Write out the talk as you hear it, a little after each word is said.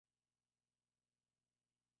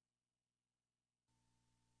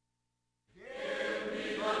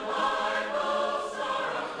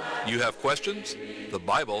You have questions? The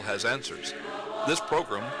Bible has answers. This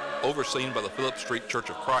program, overseen by the Phillips Street Church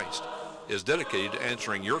of Christ, is dedicated to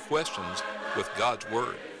answering your questions with God's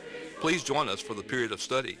Word. Please join us for the period of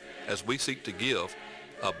study as we seek to give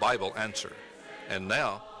a Bible answer. And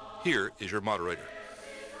now, here is your moderator.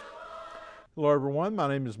 Hello everyone, my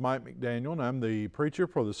name is Mike McDaniel and I'm the preacher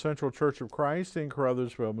for the Central Church of Christ in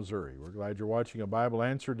Caruthersville, Missouri. We're glad you're watching a Bible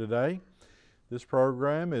Answer today. This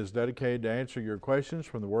program is dedicated to answer your questions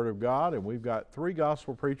from the Word of God, and we've got three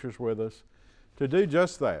gospel preachers with us to do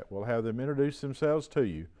just that. We'll have them introduce themselves to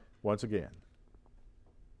you once again.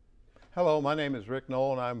 Hello, my name is Rick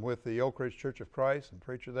Knoll and I'm with the Oak Ridge Church of Christ and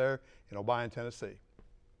preacher there in Obion, Tennessee.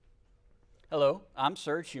 Hello, I'm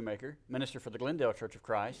Serge Shoemaker, minister for the Glendale Church of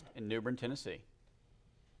Christ in New Bern, Tennessee.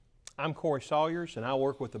 I'm Corey Sawyers, and I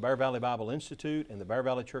work with the Bear Valley Bible Institute and the Bear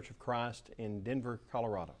Valley Church of Christ in Denver,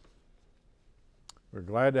 Colorado. We're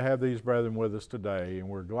glad to have these brethren with us today, and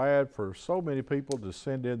we're glad for so many people to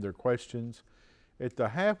send in their questions. At the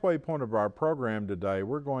halfway point of our program today,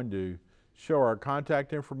 we're going to show our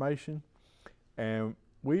contact information, and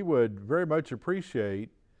we would very much appreciate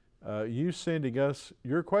you sending us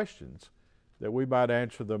your questions, that we might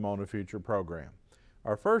answer them on a future program.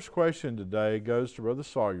 Our first question today goes to Brother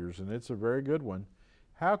Sawyers, and it's a very good one.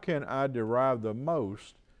 How can I derive the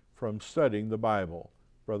most from studying the Bible?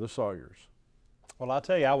 Brother Sawyers. Well, I'll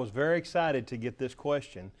tell you, I was very excited to get this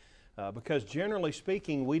question because generally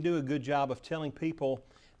speaking, we do a good job of telling people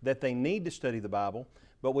that they need to study the Bible,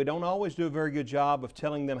 but we don't always do a very good job of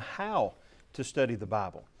telling them how to study the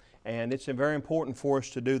Bible. And it's very important for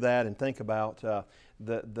us to do that and think about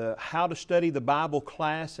the How to Study the Bible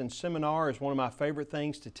class and seminar is one of my favorite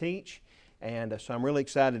things to teach. And so I'm really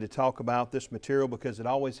excited to talk about this material because it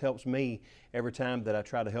always helps me every time that I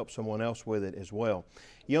try to help someone else with it as well.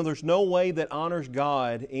 You know, there's no way that honors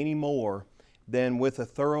God any more than with a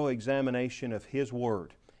thorough examination of His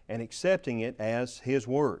Word and accepting it as His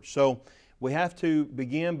Word. So we have to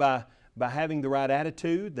begin by having the right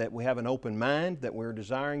attitude, that we have an open mind, that we're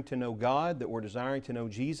desiring to know God, that we're desiring to know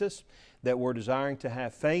Jesus, that we're desiring to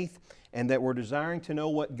have faith, and that we're desiring to know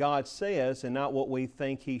what God says and not what we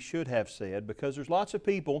think He should have said, because there's lots of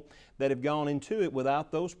people that have gone into it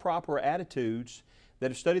without those proper attitudes,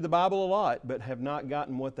 that have studied the Bible a lot but have not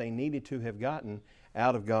gotten what they needed to have gotten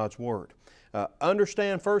out of God's Word.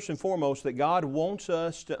 Understand first and foremost that God wants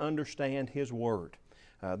us to understand His Word.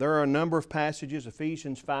 There are a number of passages,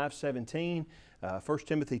 Ephesians 5:17, 1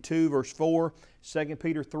 Timothy 2 verse 4, 2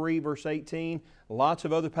 Peter 3 verse 18, lots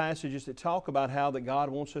of other passages that talk about how that God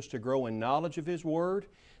wants us to grow in knowledge of His Word,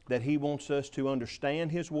 that He wants us to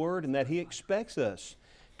understand His Word, and that He expects us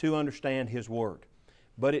to understand His Word.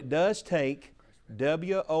 But it does take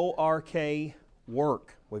W-O-R-K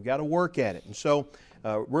work. We've got to work at it. And so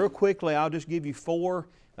real quickly, I'll just give you four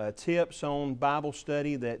tips on Bible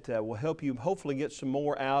study that will help you hopefully get some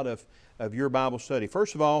more out of your Bible study.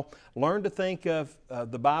 First of all, learn to think of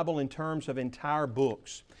the Bible in terms of entire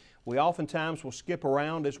books. We oftentimes will skip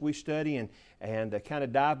around as we study and kind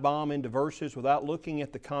of dive bomb into verses without looking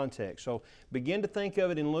at the context. So begin to think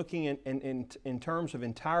of it in looking in terms of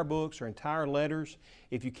entire books or entire letters.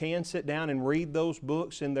 If you can, sit down and read those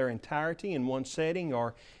books in their entirety in one setting,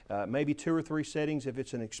 or maybe two or three settings if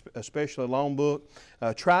it's an especially long book.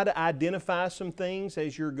 Try to identify some things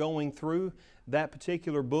as you're going through that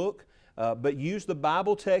particular book, but use the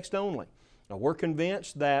Bible text only. Now, we're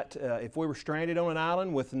convinced that if we were stranded on an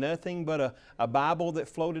island with nothing but a Bible that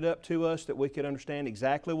floated up to us, that we could understand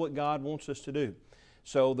exactly what God wants us to do.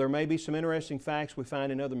 So there may be some interesting facts we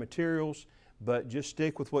find in other materials, but just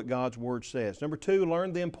stick with what God's Word says. Number two,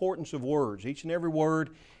 learn the importance of words. Each and every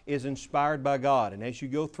word is inspired by God. And as you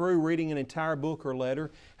go through reading an entire book or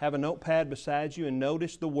letter, have a notepad beside you and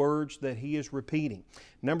notice the words that He is repeating.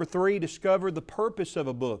 Number three, discover the purpose of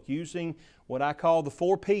a book using what I call the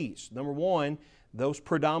 4 P's. Number one, those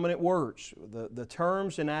predominant words. The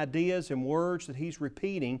terms and ideas and words that He's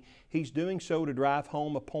repeating, He's doing so to drive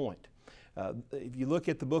home a point. If you look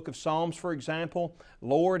at the book of Psalms, for example,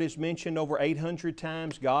 Lord is mentioned over 800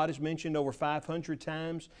 times. God is mentioned over 500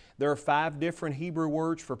 times. There are 5 different Hebrew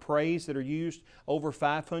words for praise that are used over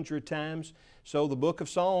 500 times. So the book of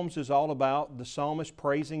Psalms is all about the psalmist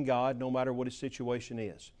praising God no matter what his situation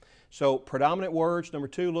is. So predominant words. Number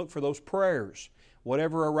two, look for those prayers.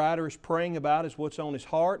 Whatever a writer is praying about is what's on his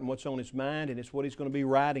heart and what's on his mind, and it's what he's going to be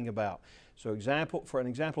writing about. So for an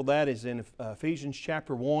example of that is in Ephesians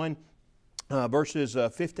chapter 1, verses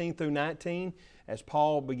 15 through 19, as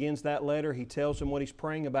Paul begins that letter, he tells them what he's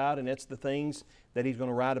praying about, and it's the things that he's going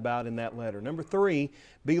to write about in that letter. Number 3,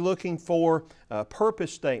 be looking for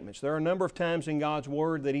purpose statements. There are a number of times in God's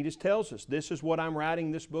Word that He just tells us, this is what I'm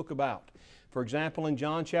writing this book about. For example, in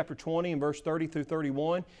John chapter 20 and verse 30 through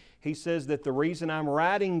 31, He says that the reason I'm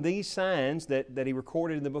writing these signs that He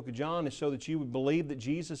recorded in the book of John is so that you would believe that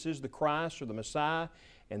Jesus is the Christ or the Messiah,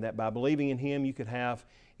 and that by believing in Him you could have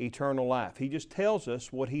eternal life. He just tells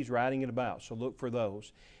us what He's writing it about, so look for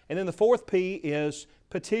those. And then the 4th P is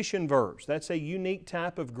petition verbs. That's a unique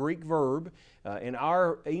type of Greek verb. In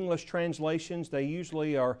our English translations, they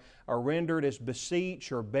usually are rendered as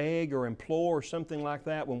beseech or beg or implore or something like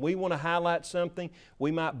that. When we want to highlight something,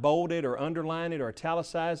 we might bold it or underline it or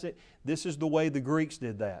italicize it. This is the way the Greeks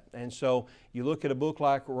did that. And so you look at a book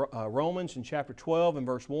like Romans in chapter 12 and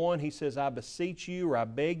verse 1, he says, I beseech you, or I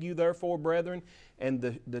beg you therefore, brethren. And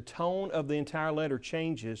the tone of the entire letter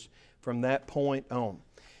changes from that point on.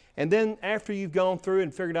 And then after you've gone through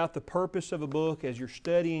and figured out the purpose of a book, as you're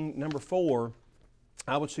studying number 4,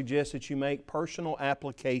 I would suggest that you make personal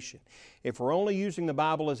application. If we're only using the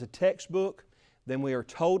Bible as a textbook, then we are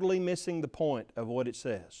totally missing the point of what it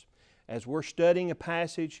says. As we're studying a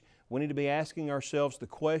passage, we need to be asking ourselves the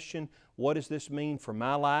question, what does this mean for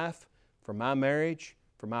my life, for my marriage,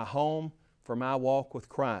 for my home, for my walk with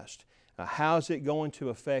Christ? How is it going to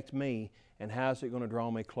affect me, and how is it going to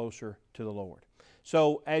draw me closer to the Lord?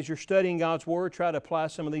 So as you're studying God's Word, try to apply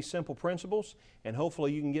some of these simple principles, and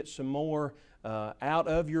hopefully you can get some more out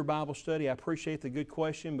of your Bible study. I appreciate the good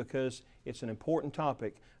question because it's an important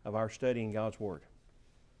topic of our studying God's Word.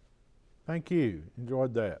 Thank you.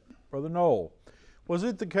 Enjoyed that. Brother Knoll, was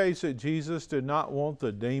it the case that Jesus did not want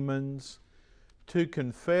the demons to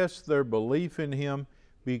confess their belief in Him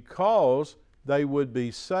because they would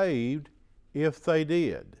be saved if they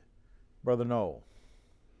did? Brother Knoll.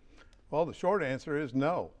 Well, the short answer is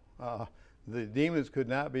no. The demons could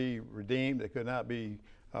not be redeemed. They could not be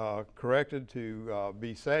corrected to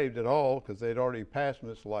be saved at all because they'd already passed from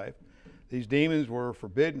this life. These demons were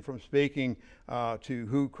forbidden from speaking to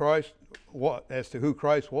who Christ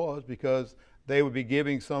was because they would be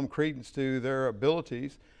giving some credence to their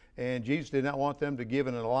abilities, and Jesus did not want them to give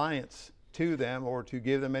an alliance to them or to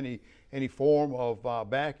give them any form of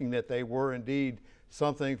backing that they were indeed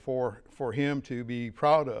something for Him to be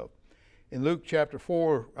proud of. In Luke chapter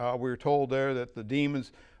 4, we were told there that the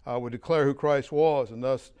demons would declare who Christ was, and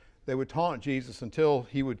thus they would taunt Jesus until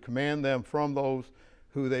He would command them from those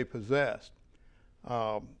who they possessed.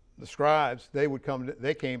 The scribes,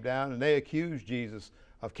 they came down and they accused Jesus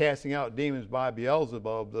of casting out demons by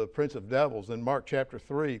Beelzebub, the prince of devils, in Mark chapter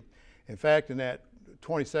 3. In fact, in that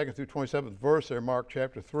 22nd through 27th verse there, Mark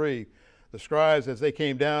chapter 3, the scribes, as they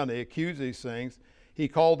came down, they accused these things. He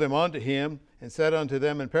called them unto Him and said unto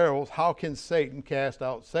them in parables, how can Satan cast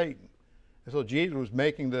out Satan? And so Jesus was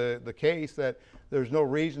making the case that there's no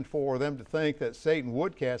reason for them to think that Satan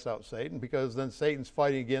would cast out Satan, because then Satan's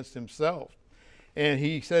fighting against himself. And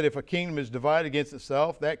He said if a kingdom is divided against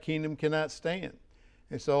itself, that kingdom cannot stand.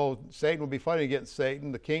 And so Satan would be fighting against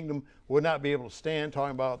Satan. The kingdom would not be able to stand,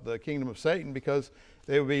 talking about the kingdom of Satan, because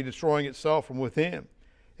they would be destroying itself from within.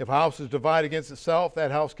 If a house is divided against itself,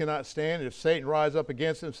 that house cannot stand. If Satan rise up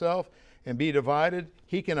against himself and be divided,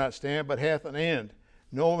 he cannot stand, but hath an end.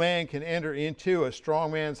 No man can enter into a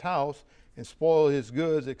strong man's house and spoil his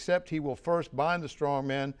goods, except he will first bind the strong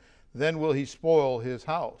man, then will he spoil his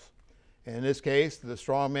house. And in this case, the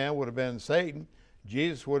strong man would have been Satan.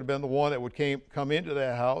 Jesus would have been the one that would come into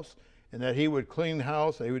that house, and that He would clean the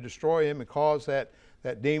house, that He would destroy him and cause that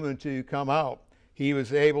demon to come out. He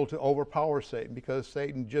was able to overpower Satan because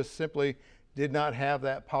Satan just simply did not have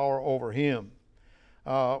that power over him.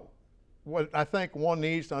 What I think one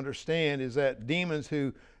needs to understand is that demons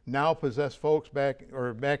who now possess folks back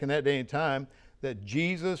in that day and time, that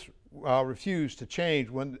Jesus refused to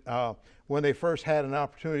change when they first had an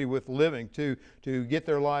opportunity with living to get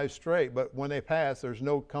their lives straight. But when they pass, there's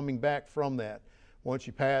no coming back from that. Once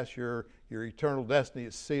you pass, your eternal destiny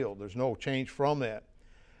is sealed. There's no change from that.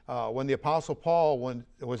 When the Apostle Paul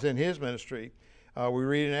was in his ministry, we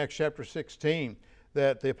read in Acts chapter 16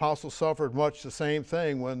 that the apostle suffered much the same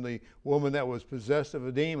thing when the woman that was possessed of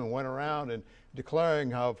a demon went around and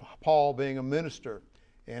declaring of Paul being a minister,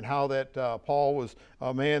 and how that Paul was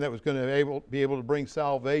a man that was going to be able to bring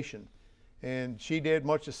salvation. And she did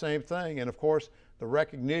much the same thing. And of course, the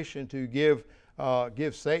recognition to give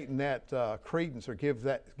Satan that credence, or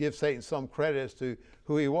give Satan some credit as to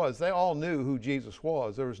who he was. They all knew who Jesus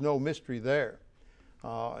was. There was no mystery there.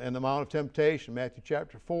 In the Mount of Temptation, Matthew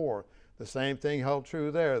chapter 4, The same thing held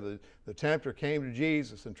true there. The tempter came to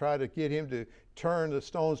Jesus and tried to get him to turn the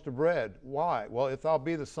stones to bread. Why? Well, if thou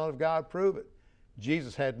be the Son of God, prove it.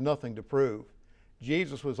 Jesus had nothing to prove.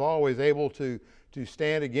 Jesus was always able to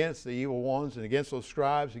stand against the evil ones and against those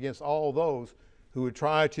scribes, against all those who would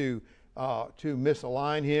try to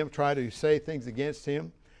misalign him, try to say things against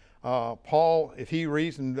him. Paul, if he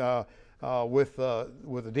reasoned with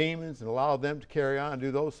the demons and allowed them to carry on and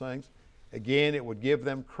do those things, again, it would give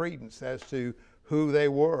them credence as to who they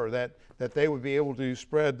were, that they would be able to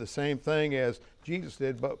spread the same thing as Jesus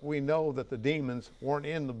did. But we know that the demons weren't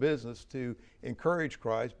in the business to encourage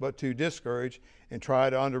Christ, but to discourage and try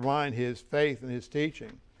to undermine his faith and his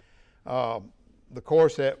teaching. The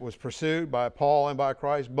course that was pursued by Paul and by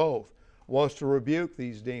Christ both was to rebuke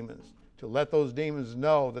these demons, to let those demons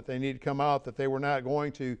know that they need to come out, that they were not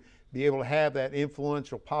going to be able to have that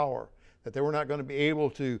influential power, that they were not going to be able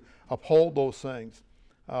to uphold those things.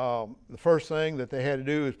 The first thing that they had to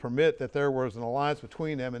do is permit that there was an alliance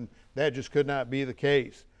between them, and that just could not be the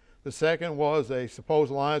case. The second was a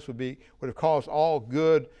supposed alliance would have caused all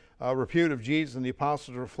good repute of Jesus and the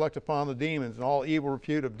apostles to reflect upon the demons, and all evil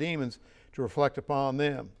repute of demons to reflect upon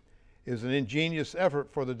them. It was an ingenious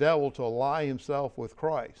effort for the devil to ally himself with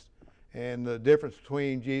Christ. And the difference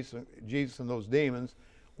between Jesus and those demons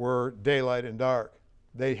were daylight and dark.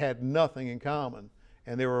 They had nothing in common,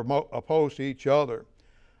 and they were opposed to each other.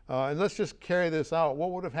 And let's just carry this out.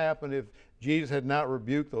 What would have happened if Jesus had not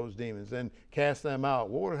rebuked those demons and cast them out?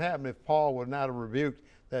 What would have happened if Paul would not have rebuked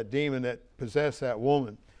that demon that possessed that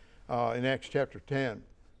woman in Acts chapter 10?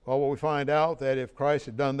 Well, what we find out that if Christ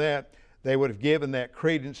had done that, they would have given that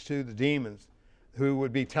credence to the demons who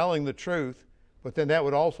would be telling the truth, but then that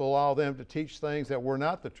would also allow them to teach things that were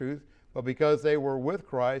not the truth, but because they were with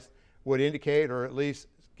Christ, would indicate or at least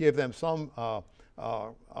give them some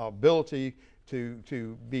ability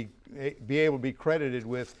to be able to be credited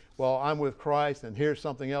with, well, I'm with Christ and here's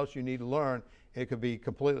something else you need to learn. It could be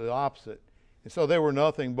completely opposite. And so they were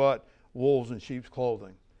nothing but wolves in sheep's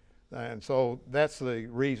clothing. And so that's the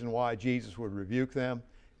reason why Jesus would rebuke them.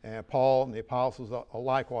 And Paul and the apostles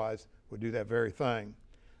likewise would do that very thing.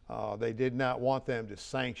 They did not want them to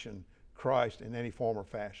sanction Christ in any form or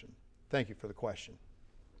fashion. Thank you for the question.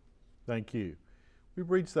 Thank you. We've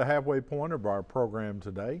reached the halfway point of our program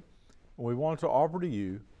today, and we want to offer to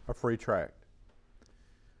you a free tract.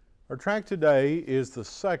 Our tract today is the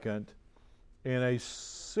second in a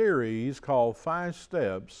series called 5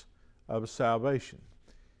 Steps of Salvation.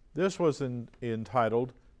 This was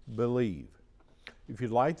entitled Believe. If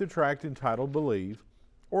you'd like the tract entitled Believe,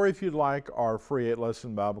 or if you'd like our free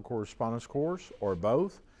 8-lesson Bible correspondence course, or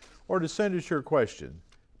both, or to send us your question,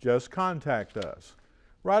 just contact us.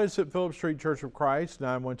 Write us at Phillips Street Church of Christ,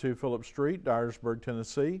 912 Phillips Street, Dyersburg,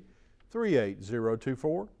 Tennessee,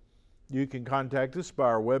 38024. You can contact us by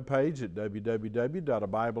our webpage at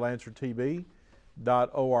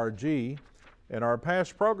www.abibleanswertv.org, and our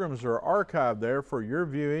past programs are archived there for your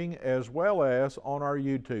viewing as well as on our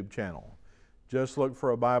YouTube channel. Just look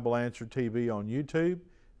for a Bible Answer TV on YouTube,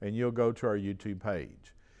 and you'll go to our YouTube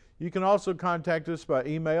page. You can also contact us by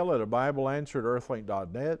email at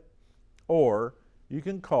abibleanswer@earthlink.net, or you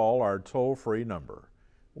can call our toll-free number,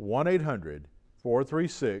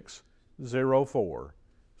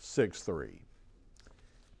 1-800-436-0463.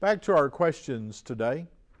 Back to our questions today,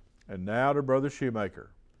 and now to Brother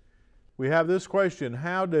Shoemaker. We have this question: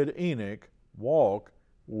 how did Enoch walk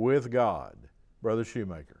with God? Brother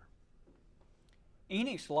Shoemaker.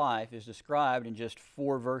 Enoch's life is described in just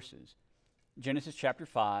 4 verses. Genesis chapter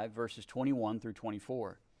 5, verses 21 through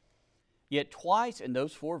 24. Yet twice in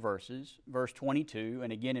those 4 verses, verse 22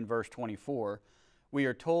 and again in verse 24, we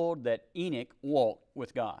are told that Enoch walked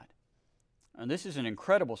with God. And this is an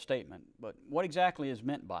incredible statement, but what exactly is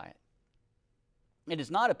meant by it? It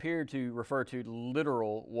does not appear to refer to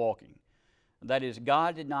literal walking. That is,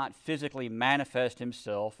 God did not physically manifest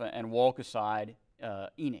himself and walk aside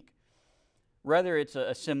Enoch. Rather, it's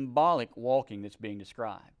a symbolic walking that's being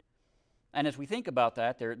described. And as we think about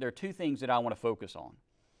that, there are 2 things that I want to focus on.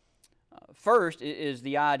 First is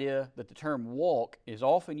the idea that the term walk is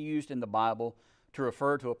often used in the Bible to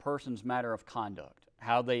refer to a person's matter of conduct,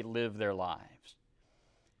 how they live their lives.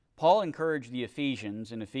 Paul encouraged the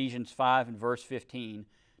Ephesians in Ephesians 5 and verse 15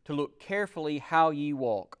 to look carefully how ye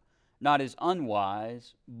walk, not as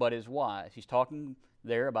unwise, but as wise. He's talking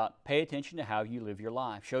there about pay attention to how you live your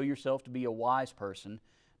life. Show yourself to be a wise person,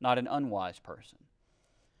 not an unwise person.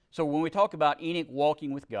 So when we talk about Enoch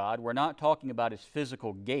walking with God, we're not talking about his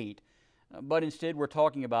physical gait, but instead we're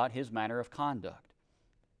talking about his manner of conduct.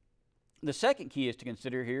 The second key is to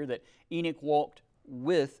consider here that Enoch walked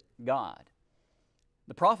with God.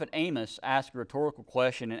 The prophet Amos asked a rhetorical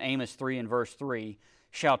question in Amos 3 and verse 3,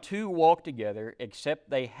 "Shall two walk together except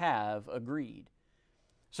they have agreed?"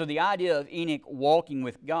 So the idea of Enoch walking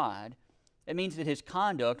with God, it means that his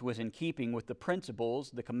conduct was in keeping with the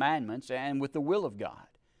principles, the commandments, and with the will of God.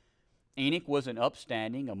 Enoch was an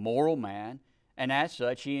upstanding, a moral man, and as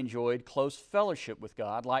such he enjoyed close fellowship with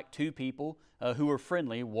God, like two people who were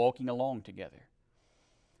friendly walking along together.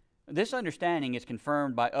 This understanding is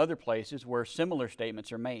confirmed by other places where similar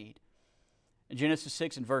statements are made. Genesis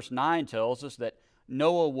 6 and verse 9 tells us that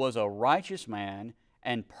Noah was a righteous man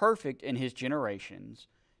and perfect in his generations.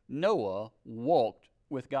 Noah walked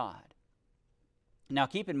with God. Now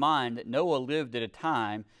keep in mind that Noah lived at a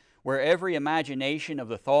time where every imagination of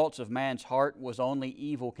the thoughts of man's heart was only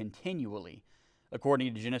evil continually,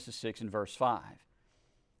 according to Genesis 6 and verse 5.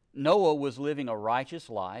 Noah was living a righteous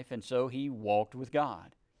life, and so he walked with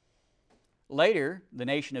God. Later, the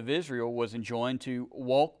nation of Israel was enjoined to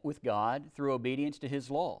walk with God through obedience to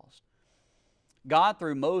His laws. God,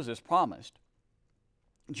 through Moses, promised,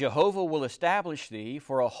 "Jehovah will establish thee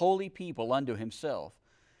for a holy people unto Himself,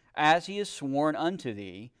 as He has sworn unto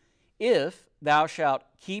thee, if thou shalt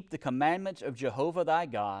keep the commandments of Jehovah thy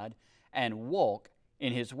God and walk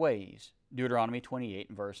in His ways." Deuteronomy 28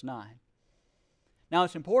 and verse 9. Now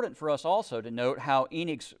it's important for us also to note how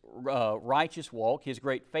Enoch's righteous walk, his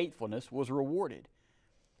great faithfulness, was rewarded.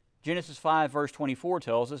 Genesis 5 verse 24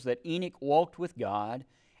 tells us that Enoch walked with God,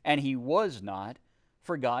 and he was not,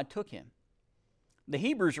 for God took him. The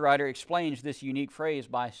Hebrews writer explains this unique phrase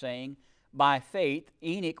by saying, "By faith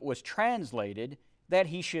Enoch was translated that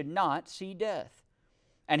he should not see death,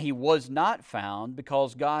 and he was not found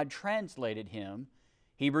because God translated him."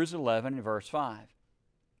 Hebrews 11 and verse 5.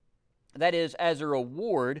 That is, as a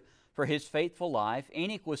reward for his faithful life,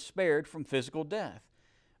 Enoch was spared from physical death,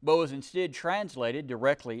 but was instead translated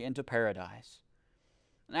directly into paradise.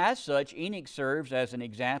 And as such, Enoch serves as an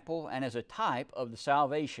example and as a type of the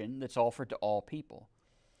salvation that's offered to all people.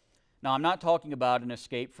 Now, I'm not talking about an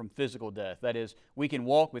escape from physical death. That is, we can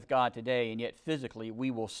walk with God today, and yet physically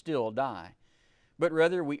we will still die. But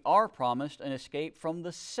rather, we are promised an escape from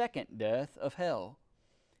the second death of hell.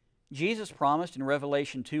 Jesus promised in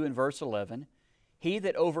Revelation 2 and verse 11, "He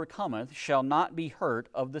that overcometh shall not be hurt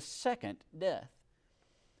of the second death."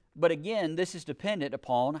 But again, this is dependent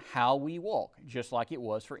upon how we walk, just like it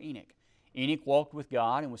was for Enoch. Enoch walked with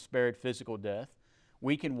God and was spared physical death.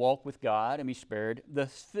 We can walk with God and be spared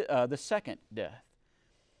the second death.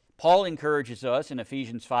 Paul encourages us in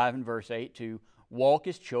Ephesians 5 and verse 8 to walk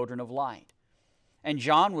as children of light. And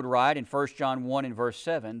John would write in 1 John 1 and verse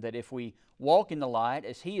 7 that if we walk in the light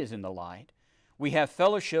as He is in the light, we have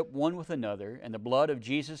fellowship one with another, and the blood of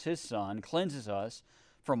Jesus His Son cleanses us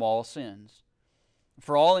from all sins.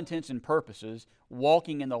 For all intents and purposes,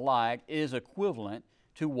 walking in the light is equivalent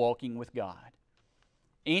to walking with God.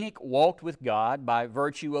 Enoch walked with God by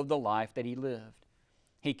virtue of the life that he lived.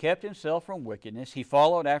 He kept himself from wickedness, he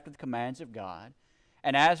followed after the commands of God,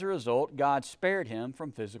 and as a result, God spared him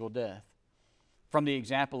from physical death. From the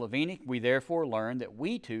example of Enoch, we therefore learn that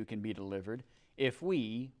we too can be delivered if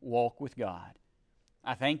we walk with God.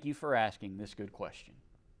 I thank you for asking this good question.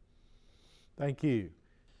 Thank you.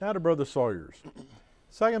 Now to Brother Sawyers.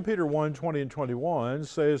 2 Peter 1, 20 and 21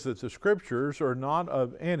 says that the Scriptures are not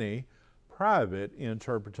of any private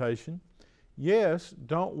interpretation. Yes,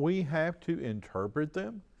 don't we have to interpret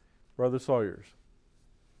them? Brother Sawyers.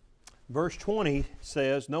 Verse 20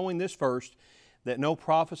 says, knowing this first, that no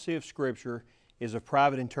prophecy of Scripture is of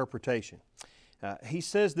private interpretation. He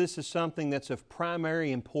says this is something that's of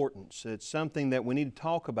primary importance. It's something that we need to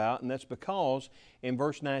talk about, and that's because in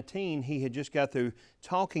verse 19 he had just got through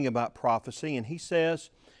talking about prophecy, and he says,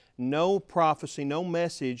 no prophecy, no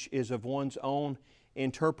message is of one's own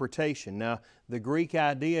interpretation. Now, the Greek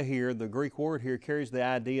idea here, the Greek word here carries the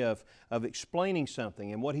idea of explaining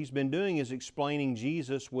something, and what he's been doing is explaining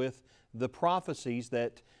Jesus with the prophecies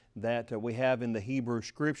that we have in the Hebrew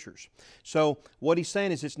Scriptures. So what he's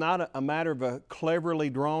saying is it's not a matter of a cleverly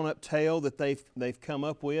drawn up tale that they've come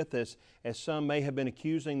up with, as some may have been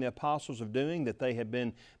accusing the apostles of doing, that they have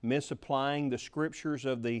been misapplying the Scriptures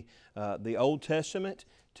of the Old Testament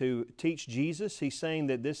to teach Jesus. He's saying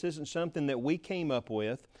that this isn't something that we came up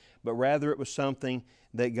with, but rather it was something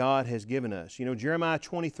that God has given us. You know, Jeremiah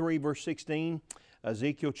 23 verse 16,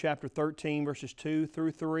 Ezekiel chapter 13 verses 2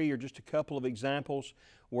 through 3 are just a couple of examples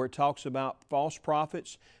where it talks about false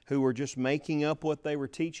prophets who were just making up what they were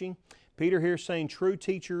teaching. Peter here is saying true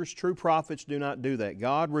teachers, true prophets do not do that.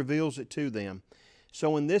 God reveals it to them.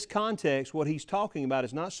 So in this context, what he's talking about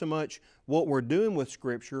is not so much what we're doing with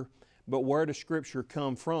Scripture, but where does Scripture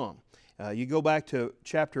come from? You go back to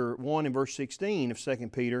chapter 1 and verse 16 of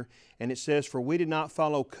 2 Peter, and it says, "For we did not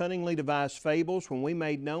follow cunningly devised fables when we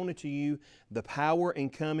made known unto you the power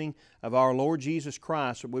and coming of our Lord Jesus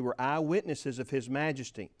Christ, that we were eyewitnesses of His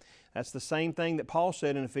majesty." That's the same thing that Paul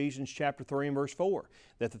said in Ephesians chapter 3 and verse 4,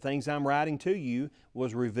 that the things I'm writing to you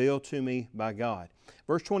was revealed to me by God.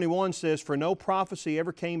 Verse 21 says, "For no prophecy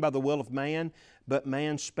ever came by the will of man, but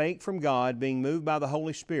man spake from God, being moved by the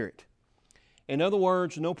Holy Spirit." In other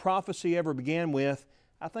words, no prophecy ever began with,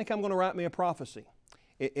 "I think I'm going to write me a prophecy."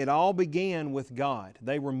 It all began with God.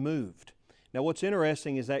 They were moved. Now what's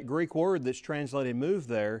interesting is that Greek word that's translated "moved"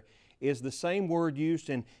 there is the same word used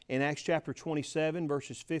in Acts chapter 27,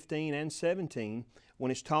 verses 15 and 17,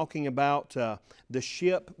 when it's talking about the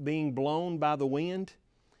ship being blown by the wind.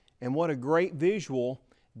 And what a great visual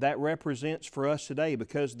that represents for us today,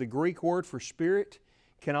 because the Greek word for spirit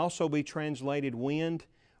can also be translated wind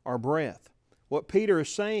or breath. What Peter is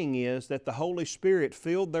saying is that the Holy Spirit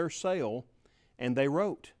filled their sail and they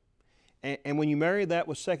wrote. And when you marry that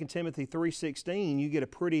with 2 Timothy 3:16, you get a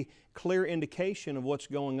pretty clear indication of what's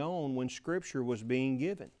going on when Scripture was being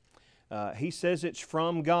given. He says it's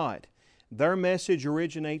from God. Their message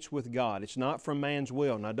originates with God. It's not from man's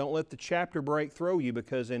will. Now don't let the chapter break throw you,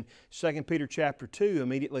 because in 2 Peter chapter 2,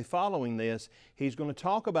 immediately following this, he's going to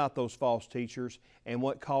talk about those false teachers and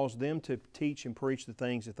what caused them to teach and preach the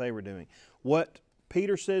things that they were doing. What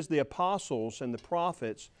Peter says the apostles and the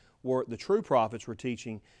prophets were, the true prophets were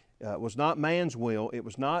teaching, was not man's will. It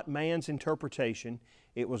was not man's interpretation.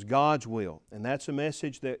 It was God's will. And that's a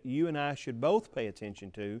message that you and I should both pay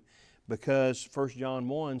attention to, because 1 John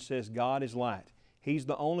 1 says God is light. He's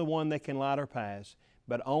the only one that can light our paths,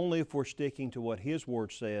 but only if we're sticking to what His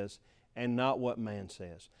Word says and not what man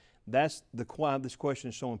says. That's why this question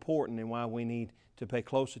is so important, and why we need to pay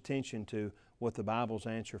close attention to what the Bible's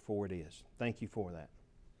answer for it is. Thank you for that.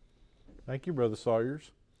 Thank you, Brother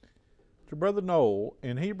Sawyers. To Brother Knoll,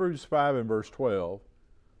 in Hebrews 5 and verse 12,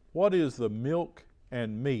 what is the milk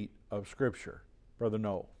and meat of Scripture? Brother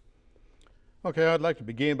Knoll. Okay, I'd like to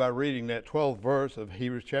begin by reading that 12th verse of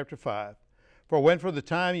Hebrews chapter 5. "For when for the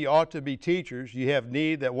time ye ought to be teachers, ye have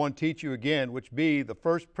need that one teach you again, which be the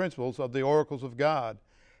first principles of the oracles of God,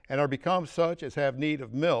 and are become such as have need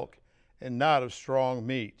of milk, and not of strong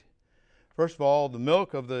meat." First of all, the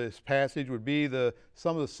milk of this passage would be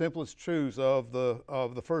some of the simplest truths of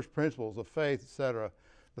the first principles of faith, etc.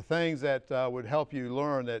 The things that would help you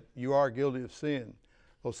learn that you are guilty of sin.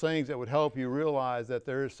 Those things that would help you realize that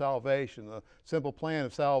there is salvation, the simple plan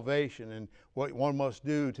of salvation, and what one must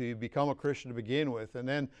do to become a Christian to begin with, and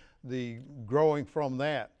then the growing from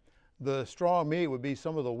that. The strong meat would be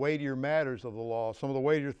some of the weightier matters of the law, some of the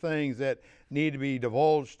weightier things that need to be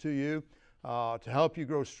divulged to you to help you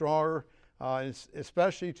grow stronger,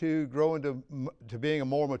 especially to grow into being a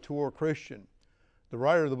more mature Christian. The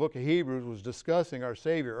writer of the book of Hebrews was discussing our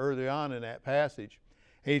Savior early on in that passage.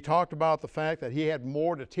 And he talked about the fact that he had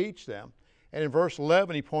more to teach them. And in verse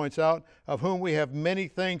 11 he points out, "Of whom we have many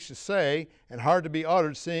things to say, and hard to be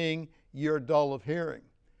uttered, seeing ye are dull of hearing."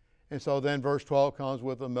 And so then verse 12 comes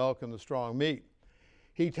with the milk and the strong meat.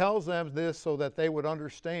 He tells them this so that they would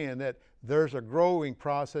understand that there's a growing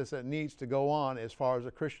process that needs to go on as far as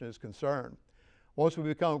a Christian is concerned. Once we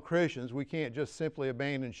become Christians, we can't just simply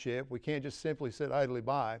abandon ship. We can't just simply sit idly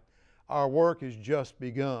by. Our work has just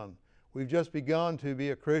begun. We've just begun to be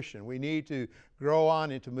a Christian. We need to grow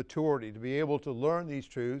on into maturity, to be able to learn these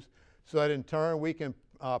truths so that in turn we can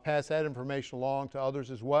pass that information along to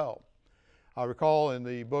others as well. I recall in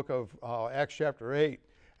the book of Acts chapter 8,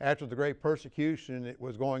 after the great persecution that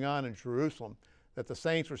was going on in Jerusalem, that the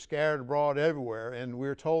saints were scattered abroad everywhere, and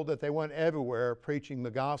we're told that they went everywhere preaching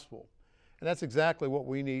the gospel. And that's exactly what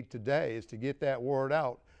we need today, is to get that word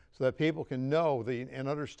out so that people can know and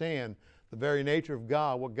understand the very nature of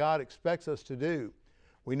God, what God expects us to do.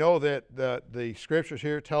 We know that the Scriptures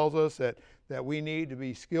here tells us that we need to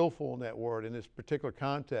be skillful in that word in this particular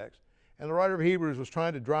context. And the writer of Hebrews was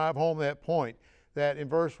trying to drive home that point, that in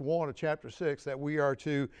verse 1 of chapter 6, that we are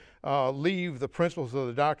to leave the principles of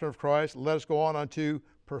the doctrine of Christ, let us go on unto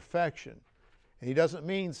perfection. And he doesn't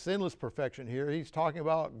mean sinless perfection here. He's talking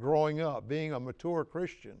about growing up, being a mature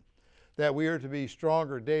Christian, that we are to be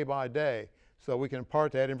stronger day by day, so we can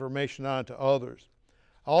impart that information on to others.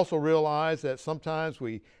 I also realize that sometimes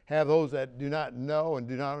we have those that do not know and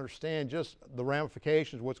do not understand just the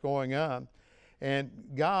ramifications of what's going on. And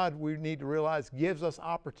God, we need to realize, gives us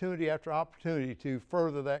opportunity after opportunity to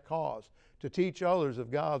further that cause, to teach others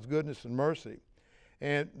of God's goodness and mercy.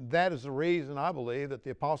 And that is the reason, I believe, that the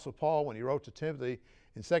Apostle Paul, when he wrote to Timothy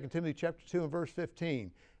in 2 Timothy chapter 2 and verse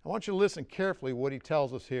 15, I want you to listen carefully what he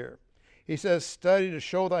tells us here. He says, study to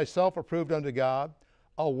show thyself approved unto God,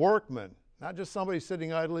 a workman, not just somebody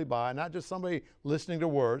sitting idly by, not just somebody listening to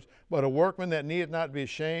words, but a workman that needeth not be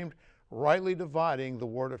ashamed, rightly dividing the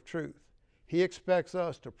word of truth. He expects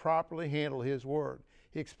us to properly handle his word.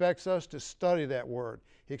 He expects us to study that word.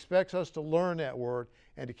 He expects us to learn that word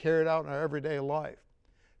and to carry it out in our everyday life.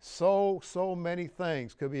 So many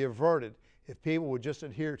things could be averted if people would just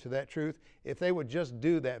adhere to that truth, if they would just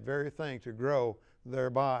do that very thing to grow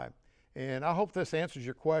thereby. And I hope this answers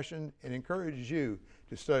your question and encourages you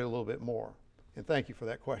to study a little bit more. And thank you for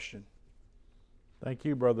that question. Thank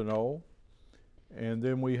you, Brother Knoll. And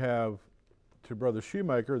then we have to Brother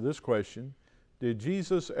Shoemaker this question: did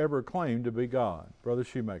Jesus ever claim to be God? Brother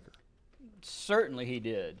Shoemaker. Certainly he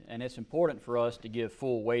did, and it's important for us to give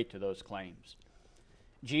full weight to those claims.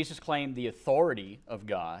 Jesus claimed the authority of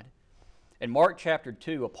God. In Mark chapter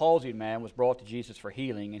 2, a palsied man was brought to Jesus for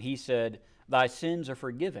healing, and he said, "Thy sins are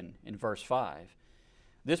forgiven," in verse 5.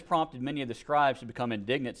 This prompted many of the scribes to become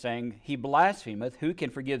indignant, saying, "He blasphemeth, who can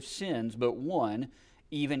forgive sins but one,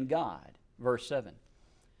 even God," verse 7.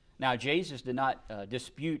 Now, Jesus did not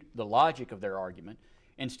dispute the logic of their argument.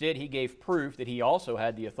 Instead, he gave proof that he also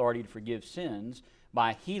had the authority to forgive sins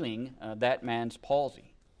by healing that man's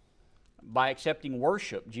palsy. By accepting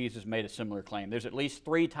worship, Jesus made a similar claim. There's at least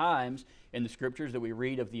 3 times in the Scriptures that we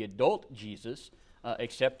read of the adult Jesus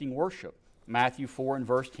accepting worship. Matthew 4 and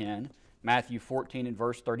verse 10, Matthew 14 and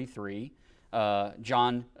verse 33,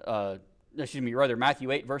 Matthew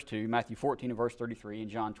 8 verse 2, Matthew 14 and verse 33,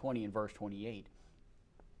 and John 20 and verse 28.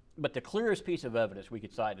 But the clearest piece of evidence we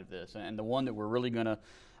could cite of this, and the one that we're really going to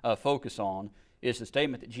focus on, is the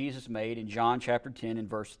statement that Jesus made in John chapter 10 and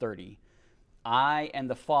verse 30, "I and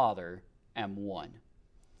the Father am one."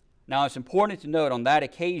 Now, it's important to note on that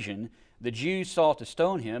occasion, the Jews sought to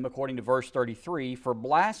stone him, according to verse 33, for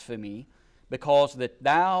blasphemy, because that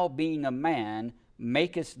thou, being a man,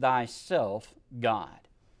 makest thyself God.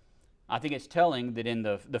 I think it's telling that in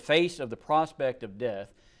the face of the prospect of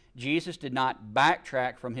death, Jesus did not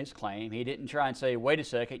backtrack from his claim. He didn't try and say, "Wait a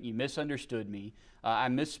second, you misunderstood me. I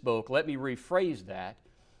misspoke. Let me rephrase that."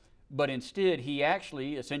 But instead, he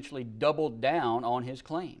actually essentially doubled down on his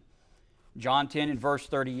claim. John 10 and verse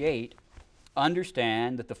 38,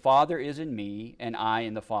 "Understand that the Father is in me, and I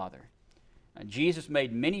in the Father." Jesus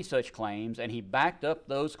made many such claims, and he backed up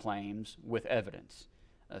those claims with evidence.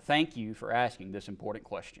 Thank you for asking this important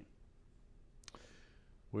question.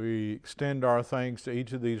 We extend our thanks to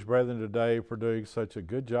each of these brethren today for doing such a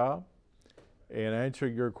good job in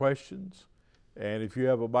answering your questions. And if you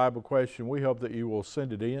have a Bible question, we hope that you will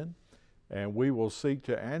send it in, and we will seek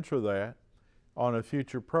to answer that on a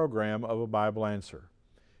future program of a Bible Answer.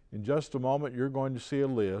 In just a moment, you're going to see a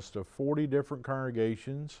list of 40 different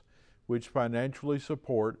congregations which financially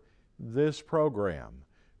support this program.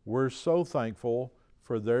 We're so thankful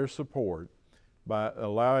for their support by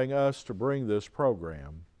allowing us to bring this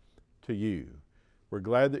program to you. We're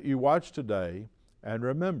glad that you watched today, and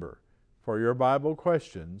remember, for your Bible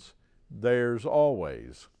questions, there's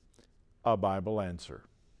always a Bible answer.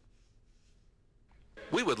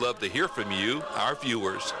 We would love to hear from you, our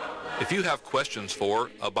viewers. If you have questions for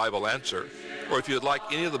a Bible Answer, or if you'd like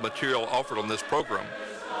any of the material offered on this program,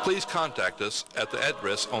 please contact us at the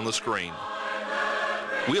address on the screen.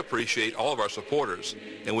 We appreciate all of our supporters,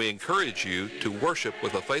 and we encourage you to worship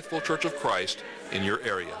with a faithful Church of Christ in your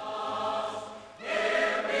area.